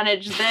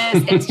micromanage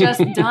this. It's just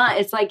done.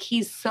 It's like,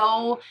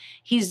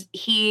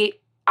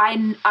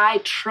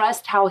 I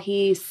trust how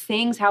he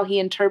sings, how he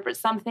interprets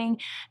something.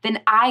 Then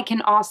I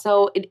can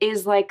also, it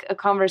is like a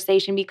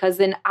conversation, because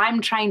then I'm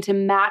trying to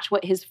match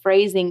what his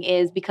phrasing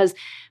is, because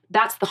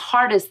that's the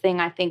hardest thing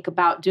I think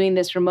about doing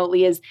this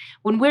remotely is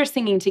when we're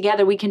singing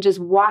together, we can just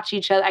watch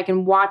each other. I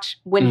can watch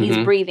when he's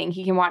breathing.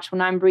 He can watch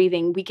when I'm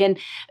breathing. We can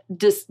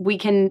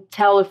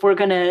tell if we're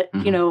going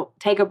to,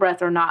 take a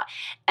breath or not.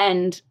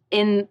 And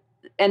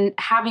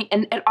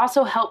it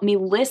also helped me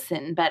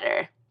listen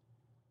better,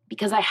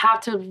 because I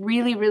have to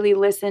really, really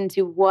listen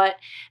to what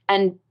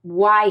and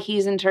why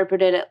he's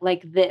interpreted it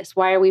like this.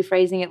 Why are we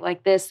phrasing it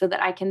like this, so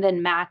that I can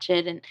then match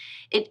it? And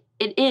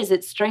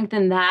it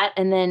strengthened that.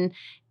 And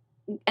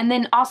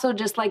then also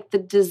just like the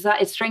desire,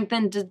 it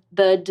strengthened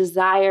the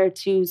desire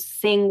to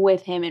sing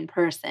with him in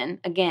person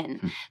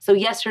again. So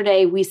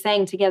yesterday we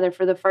sang together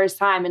for the first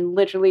time, and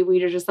literally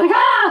we were just like,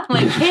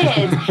 like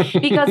kids,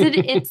 because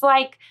it's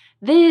like,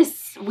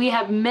 this, we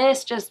have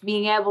missed just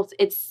being able to,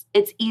 it's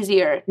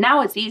easier.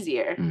 Now it's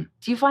easier.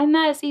 Do you find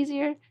that it's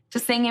easier to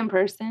sing in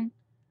person?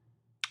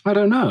 I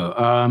don't know.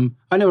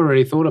 I never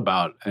really thought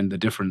about the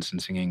difference in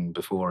singing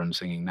before and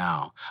singing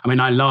now. I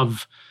mean, I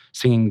love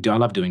singing. I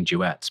love doing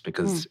duets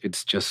because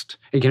it's just,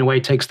 it in a way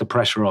takes the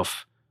pressure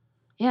off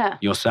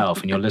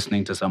yourself, and you're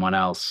listening to someone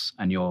else,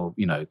 and you're,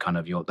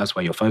 that's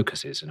where your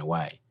focus is in a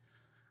way.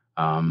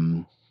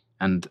 And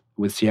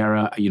with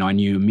Sierra, I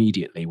knew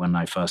immediately when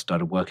I first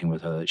started working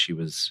with her that she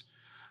was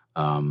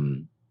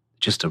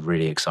just a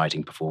really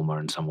exciting performer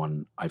and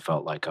someone I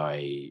felt like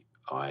I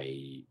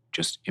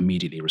just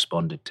immediately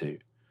responded to.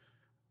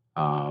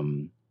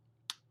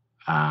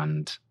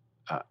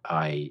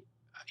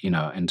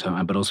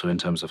 But also in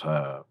terms of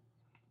her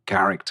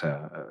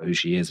character, who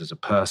she is as a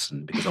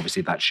person, because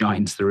obviously that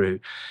shines through.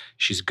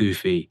 She's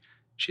goofy.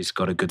 She's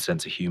got a good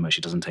sense of humor.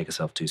 She doesn't take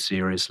herself too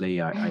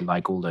seriously. I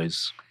like all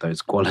those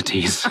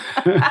qualities.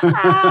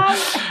 I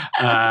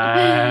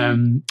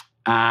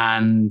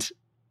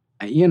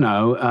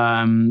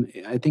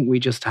think we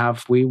just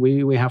have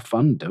we have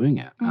fun doing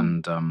it,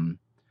 and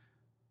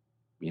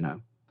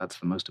that's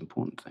the most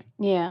important thing.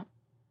 Yeah.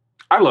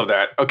 I love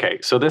that. Okay,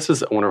 so this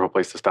is a wonderful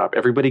place to stop.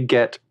 Everybody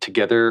get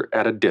together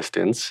at a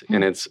distance,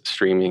 and it's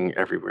streaming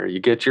everywhere. You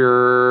get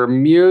your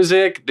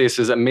music. This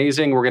is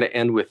amazing. We're going to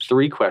end with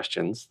 3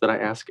 questions that I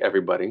ask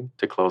everybody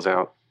to close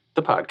out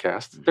the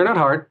podcast. They're not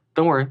hard.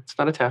 Don't worry. It's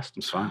not a test.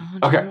 It's fine.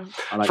 Okay.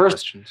 I like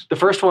questions. The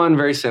first one,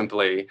 very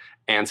simply,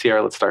 and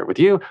Sierra, let's start with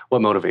you.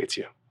 What motivates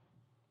you?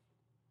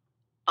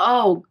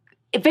 Oh,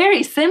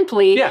 very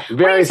simply? Yeah, very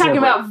simply. What are you talking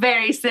about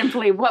very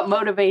simply? What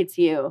motivates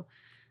you?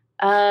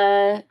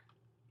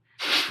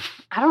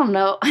 I don't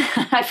know.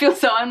 I feel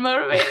so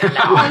unmotivated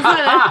now.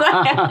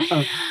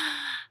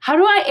 How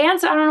do I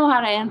answer? I don't know how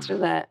to answer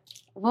that.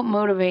 What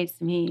motivates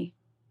me?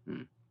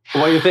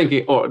 While you're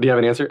thinking, do you have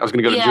an answer? I was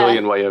going to go to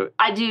Julian while you...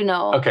 I do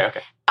know. Okay.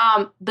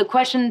 The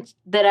question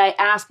that I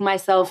ask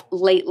myself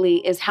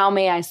lately is how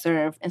may I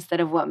serve instead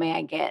of what may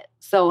I get?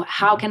 So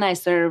how can I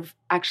serve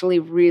actually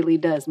really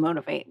does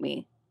motivate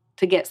me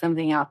to get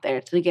something out there,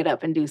 to get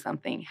up and do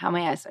something. How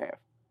may I serve?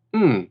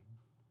 I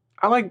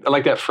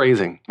like that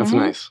phrasing. That's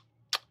nice.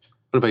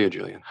 What about you,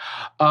 Julian?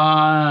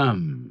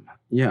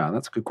 Yeah,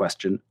 that's a good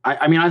question.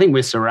 I think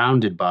we're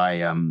surrounded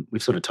by,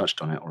 we've sort of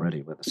touched on it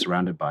already, but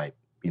surrounded by,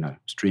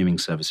 streaming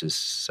services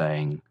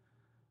saying,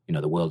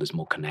 the world is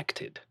more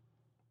connected.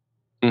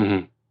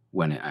 Mm-hmm.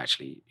 When it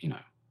actually,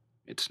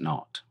 it's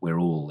not. We're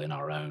all in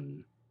our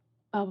own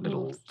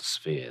little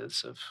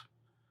spheres of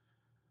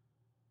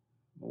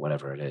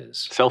whatever it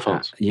is. Cell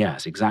phones.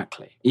 Yes,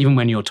 exactly. Even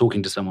when you're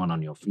talking to someone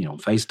on your, on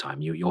FaceTime,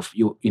 you're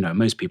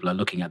most people are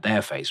looking at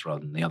their face rather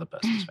than the other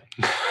person's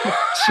face.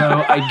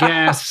 So I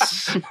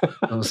guess,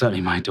 well, certainly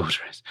my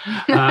daughter is.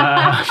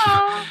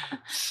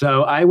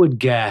 So I would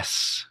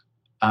guess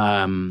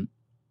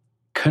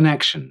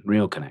connection,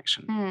 real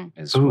connection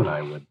is what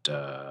I would,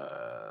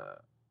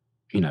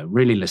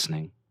 really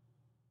listening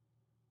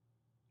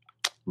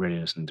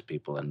to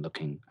people and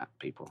looking at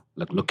people,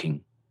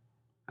 looking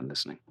and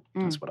listening.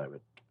 That's what I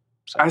would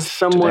say. As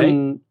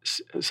someone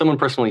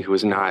personally who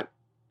has not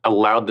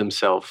allowed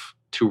themselves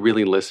to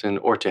really listen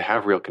or to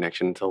have real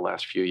connection until the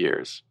last few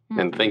years,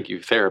 and thank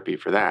you, therapy,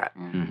 for that.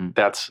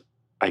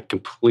 I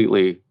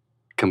completely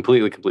can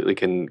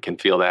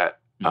feel that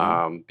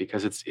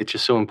because it's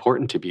just so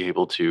important to be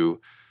able to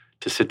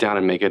sit down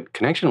and make a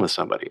connection with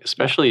somebody,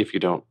 especially if you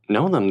don't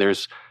know them.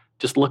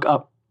 Just look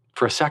up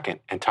for a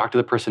second and talk to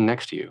the person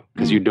next to you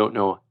because you don't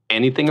know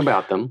anything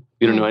about them.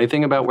 You don't know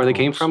anything about where they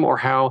came from or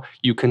how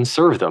you can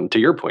serve them, to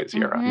your point,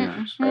 Sierra.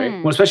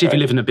 Right? Well, especially if you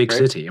live in a big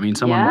city. I mean,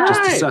 someone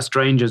just a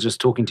stranger just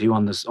talking to you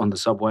on the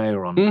subway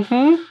or on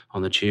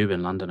the tube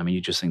in London. I mean,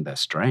 you just think they're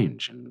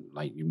strange, and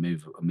like you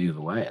move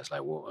away. It's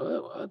like,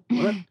 well,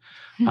 what?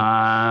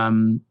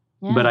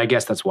 But I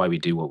guess that's why we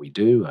do what we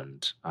do,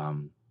 and I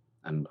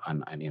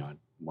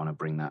want to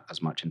bring that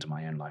as much into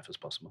my own life as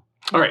possible.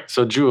 All right,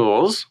 so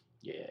Jules.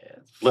 Yes.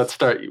 Let's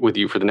start with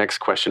you for the next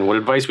question. What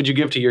advice would you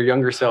give to your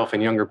younger self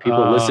and younger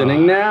people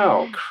listening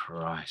now?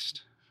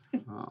 Christ.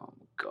 Oh,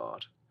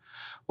 God.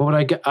 What would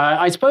I get?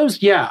 I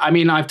suppose, yeah. I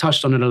mean, I've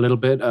touched on it a little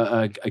bit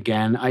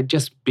again. I'd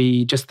just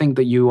think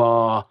that you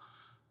are,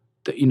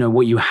 that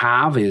what you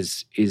have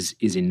is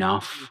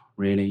enough,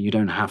 really. You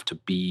don't have to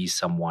be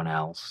someone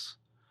else.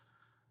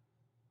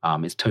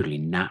 It's totally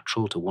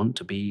natural to want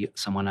to be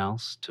someone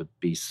else, to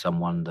be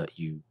someone that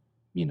you're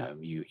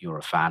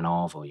a fan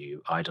of or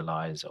you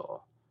idolize,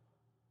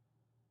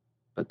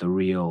 but the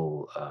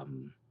real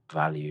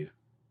value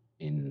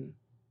in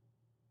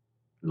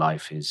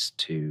life is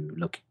to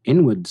look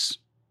inwards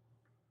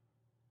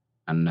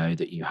and know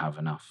that you have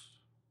enough.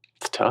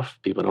 It's tough.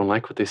 People don't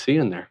like what they see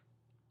in there.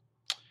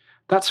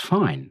 That's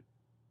fine.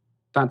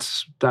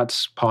 That's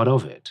part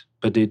of it.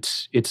 But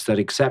it's that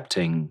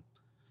accepting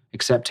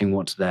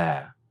what's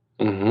there.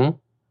 Mm-hmm.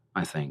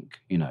 I think,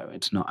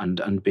 it's not,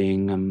 and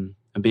being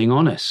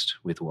honest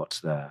with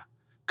what's there,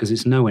 because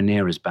it's nowhere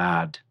near as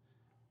bad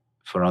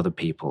for other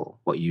people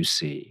what you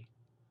see.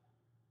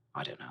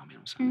 I don't know. I mean,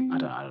 I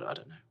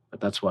don't know, but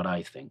that's what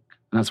I think,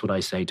 and that's what I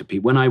say to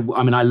people. I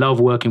love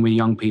working with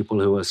young people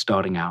who are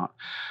starting out.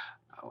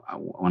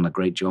 One of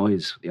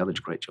the other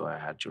great joy I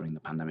had during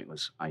the pandemic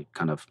was I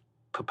kind of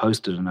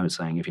posted a note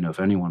saying, if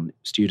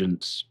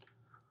students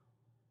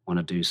want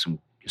to do some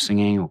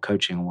singing or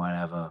coaching or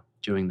whatever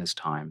during this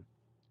time,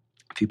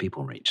 a few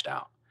people reached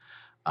out.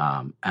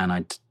 And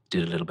I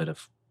did a little bit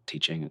of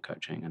teaching and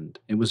coaching, and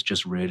it was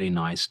just really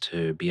nice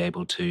to be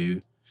able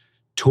to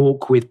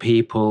talk with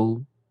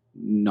people.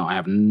 No, I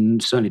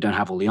certainly don't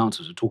have all the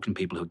answers. We're talking to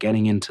people who are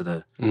getting into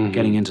the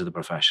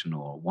profession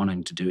or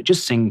wanting to do it,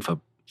 just sing for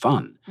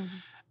fun,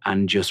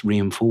 and just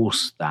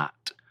reinforce that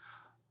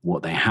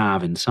what they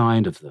have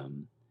inside of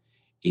them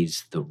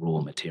is the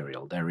raw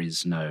material. There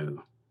is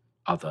no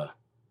other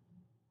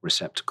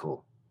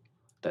receptacle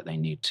that they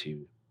need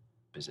to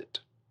visit.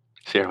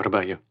 Sierra, what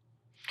about you?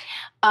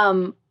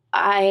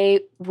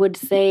 I would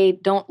say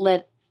don't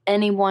let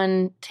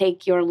anyone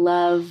take your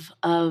love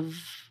of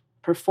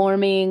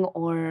performing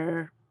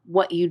or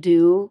what you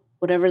do,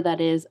 whatever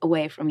that is,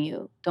 away from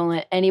you. Don't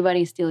let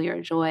anybody steal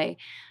your joy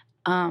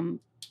of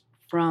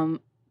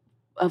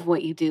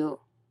what you do.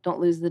 Don't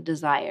lose the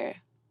desire.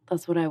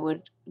 That's what I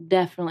would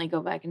definitely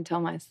go back and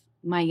tell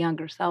my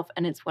younger self,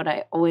 and it's what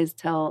I always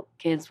tell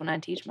kids when I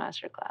teach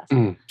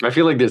masterclass. I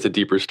feel like there's a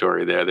deeper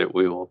story there that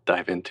we will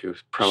dive into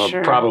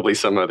probably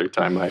some other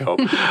time, I hope.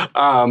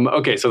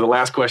 Okay, so the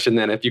last question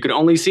then. If you could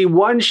only see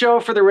one show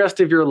for the rest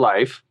of your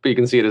life, but you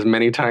can see it as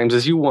many times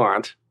as you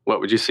want, what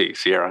would you see,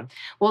 Sierra?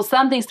 Well,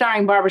 something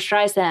starring Barbra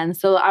Streisand.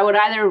 So I would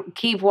either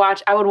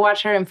I would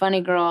watch her in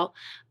Funny Girl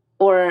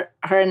or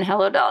her in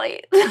Hello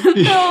Dolly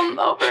film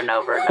over and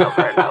over and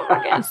over and over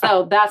again.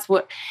 So that's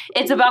what,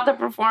 it's about the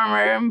performer.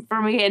 And for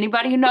me,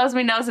 anybody who knows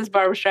me knows it's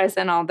Barbra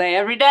Streisand all day,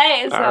 every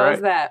day. So right.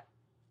 Is that.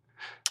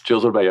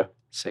 Jules, what about you?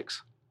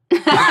 6.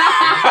 Well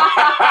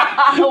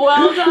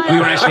done. We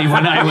were actually,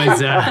 when I was,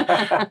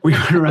 we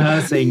were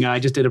rehearsing, I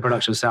just did a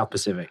production of South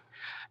Pacific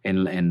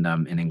in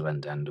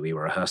England, and we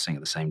were rehearsing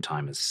at the same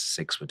time as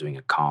 6 were doing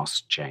a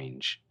cast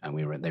change, and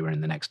they were in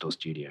the next door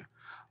studio.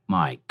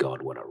 My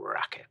God, what a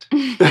racket.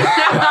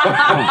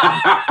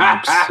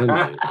 Absolute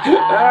racket.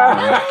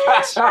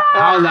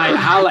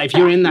 How if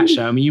you're in that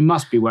show, I mean, you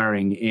must be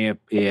wearing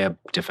ear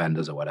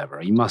defenders or whatever.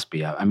 You must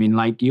be, I mean,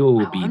 like,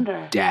 you'll be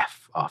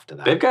deaf after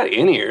that. They've got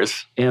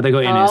in-ears. Yeah, they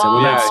got in-ears.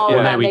 Well,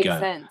 there we go.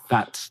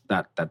 Sense.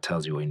 That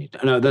tells you what you need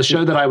to. No, the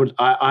show that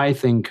I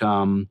think,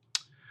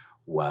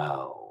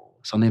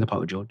 Something in the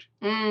Park with George.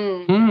 Yeah,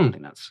 I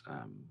think that's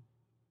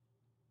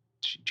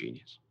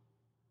genius.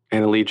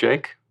 Anna Lee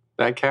Jake,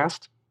 that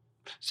cast?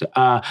 So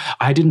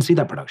I didn't see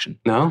that production.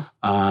 No?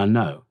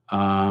 No.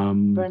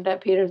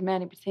 Bernadette Peters,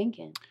 Mandy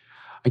Patinkin.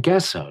 I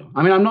guess so.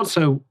 I mean, I'm not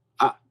so...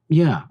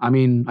 yeah, I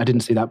mean, I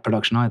didn't see that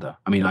production either.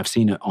 I mean, I've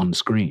seen it on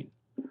screen.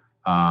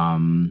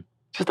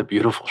 Just a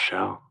beautiful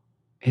show.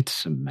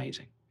 It's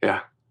amazing. Yeah.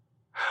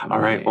 All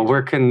right. Well,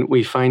 where can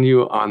we find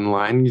you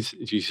online?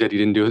 You said you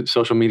didn't do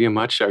social media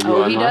much. Are you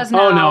online? He does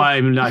now. Oh, no,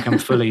 I'm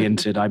fully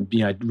into it. I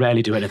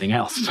rarely do anything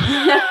else.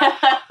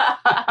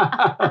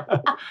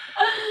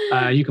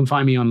 You can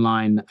find me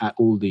online at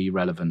all the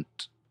relevant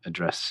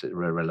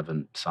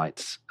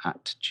sites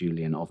at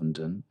Julian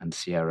Ovenden, and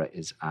Sierra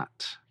is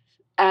at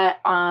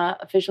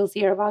official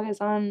Sierra Boggess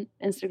on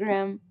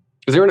Instagram.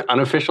 Is there an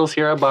unofficial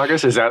Sierra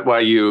Boggess? Is that why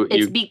you...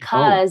 It's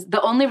because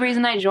the only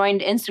reason I joined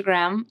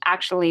Instagram,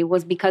 actually,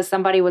 was because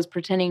somebody was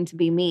pretending to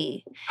be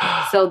me.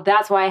 So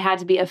that's why I had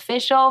to be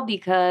official,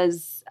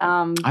 because...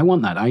 I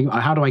want that.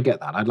 How do I get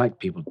that? I'd like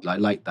people... I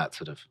like that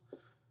sort of...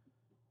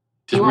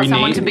 You want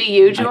someone to be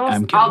you,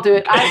 Jules? I'll do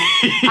it.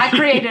 I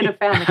created a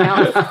fan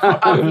account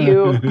of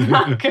you.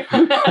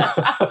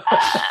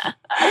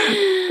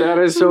 That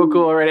is so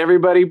cool. All right,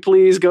 everybody,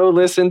 please go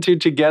listen to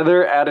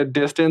Together at a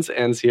Distance.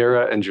 And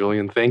Sierra and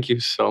Julian, thank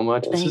you so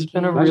much. This has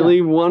been a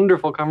really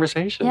wonderful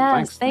conversation.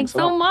 Yes, thanks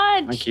so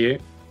much. Thank you.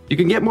 You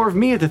can get more of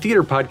me at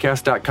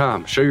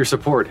thetheaterpodcast.com. Show your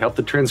support. Help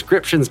the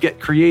transcriptions get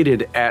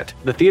created at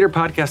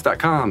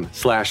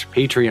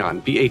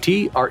thetheaterpodcast.com/Patreon,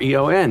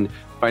 Patreon.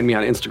 Find me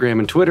on Instagram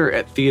and Twitter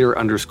at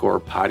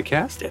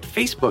theater_podcast, at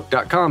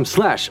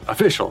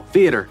facebook.com/official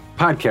theater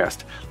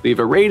podcast. Leave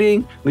a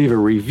rating, leave a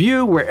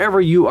review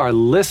wherever you are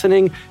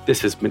listening.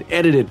 This has been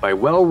edited by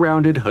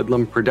Well-Rounded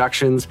Hoodlum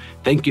Productions.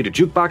 Thank you to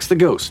Jukebox the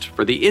Ghost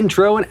for the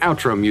intro and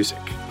outro music.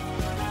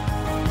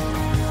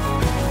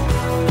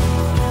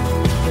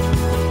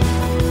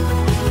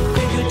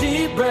 Take a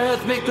deep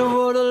breath, make the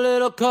world a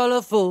little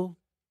colorful.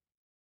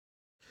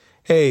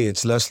 Hey,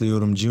 it's Leslie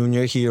Odom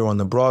Jr. here on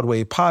the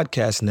Broadway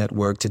Podcast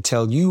Network to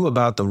tell you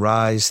about the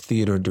Rise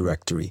Theater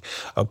Directory,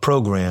 a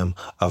program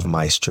of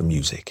Maestro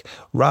Music.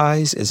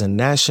 Rise is a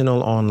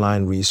national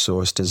online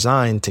resource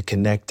designed to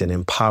connect and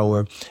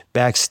empower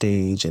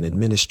backstage and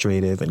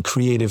administrative and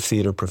creative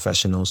theater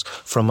professionals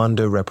from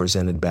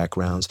underrepresented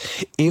backgrounds.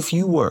 If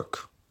you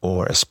work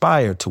or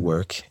aspire to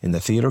work in the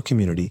theater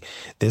community,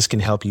 this can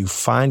help you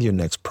find your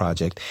next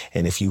project.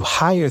 And if you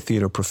hire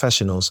theater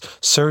professionals,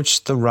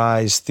 search the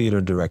Rise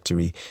Theater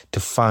Directory to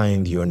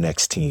find your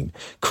next team.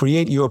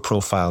 Create your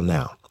profile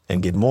now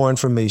and get more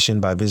information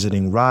by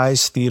visiting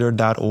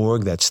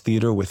risetheater.org. That's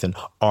theater with an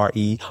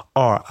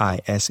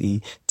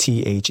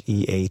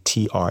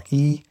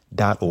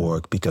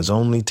RERISETHEATRE.org, because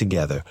only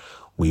together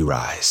we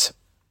rise.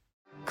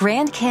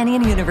 Grand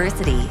Canyon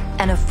University,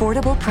 an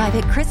affordable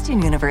private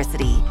Christian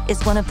university,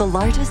 is one of the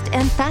largest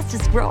and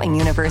fastest growing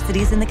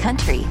universities in the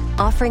country,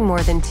 offering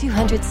more than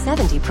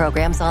 270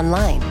 programs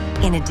online.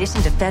 In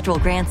addition to federal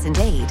grants and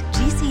aid,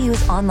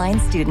 GCU's online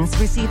students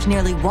received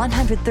nearly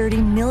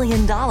 $130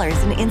 million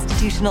in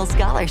institutional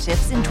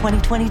scholarships in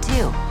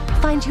 2022.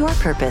 Find your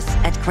purpose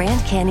at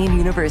Grand Canyon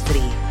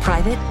University.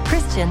 Private,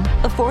 Christian,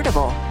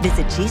 affordable.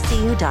 Visit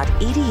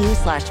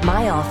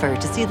gcu.edu/myoffer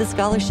to see the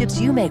scholarships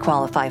you may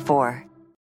qualify for.